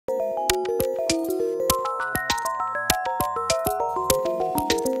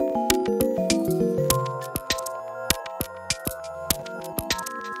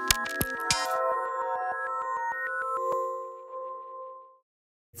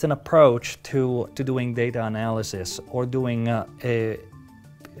It's an approach to doing data analysis or doing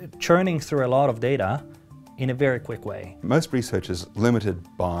churning through a lot of data in a very quick way. Most research is limited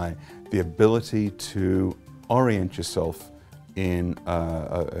by the ability to orient yourself in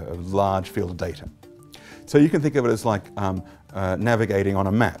a large field of data. So you can think of it as like navigating on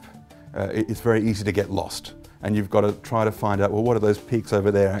a map. It's very easy to get lost, and you've got to try to find out, well, what do those peaks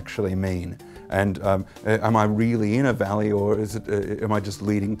over there actually mean? And am I really in a valley, or is it, am I just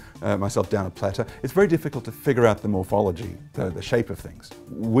leading myself down a plateau? It's very difficult to figure out the morphology, the shape of things.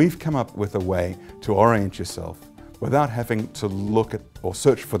 We've come up with a way to orient yourself without having to look at or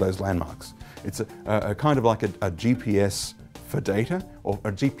search for those landmarks. It's a kind of like a GPS for data, or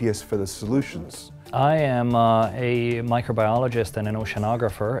a GPS for the solutions. I am a microbiologist and an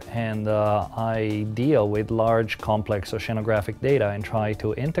oceanographer, and I deal with large, complex oceanographic data and try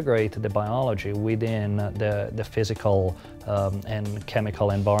to integrate the biology within the physical and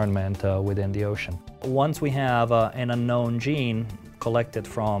chemical environment within the ocean. Once we have an unknown gene collected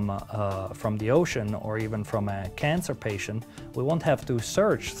from the ocean or even from a cancer patient, we won't have to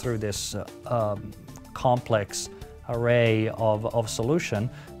search through this complex array of solution.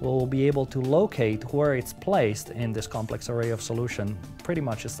 We'll be able to locate where it's placed in this complex array of solution pretty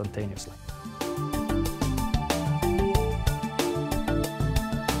much instantaneously.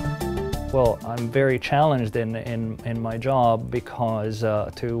 Well, I'm very challenged in my job because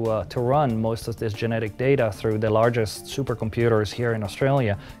to run most of this genetic data through the largest supercomputers here in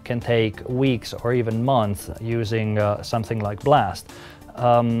Australia can take weeks or even months using something like BLAST.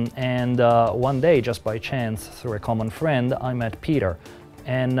 One day, just by chance, through a common friend, I met Peter.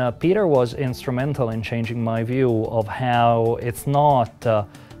 And Peter was instrumental in changing my view of how it's not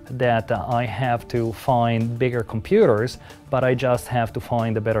that I have to find bigger computers, but I just have to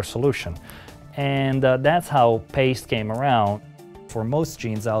find a better solution. And that's how PASTE came around. For most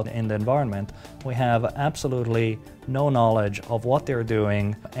genes out in the environment, we have absolutely no knowledge of what they're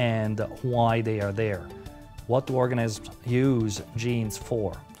doing and why they are there. What do organisms use genes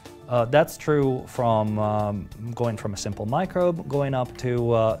for? That's true from going from a simple microbe going up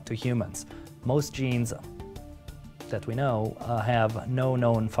to humans. Most genes that we know have no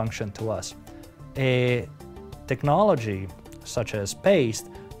known function to us. A technology such as PASTE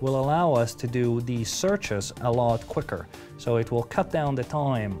will allow us to do these searches a lot quicker. So it will cut down the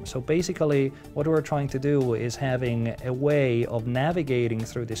time. So basically what we're trying to do is having a way of navigating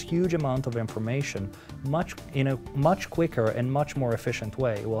through this huge amount of information in a much quicker and much more efficient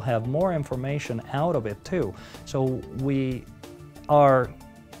way. We'll have more information out of it too. So we are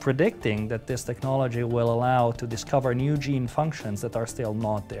predicting that this technology will allow to discover new gene functions that are still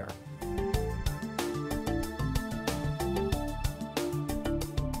not there.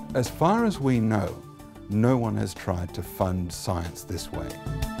 As far as we know, no one has tried to fund science this way.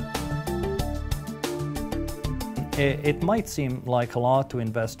 It might seem like a lot to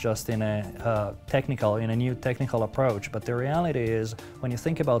invest just in a new technical approach, but the reality is, when you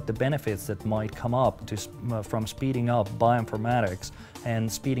think about the benefits that might come up from speeding up bioinformatics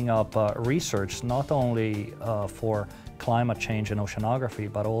and speeding up research, not only for climate change and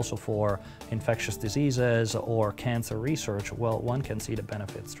oceanography, but also for infectious diseases or cancer research, well, one can see the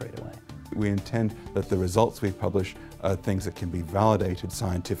benefits straight away. We intend that the results we publish are things that can be validated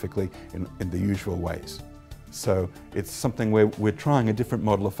scientifically in the usual ways. So it's something where we're trying a different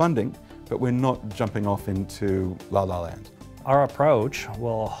model of funding, but we're not jumping off into la-la land. Our approach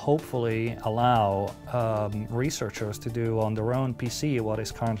will hopefully allow researchers to do on their own PC what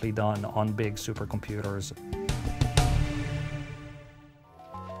is currently done on big supercomputers.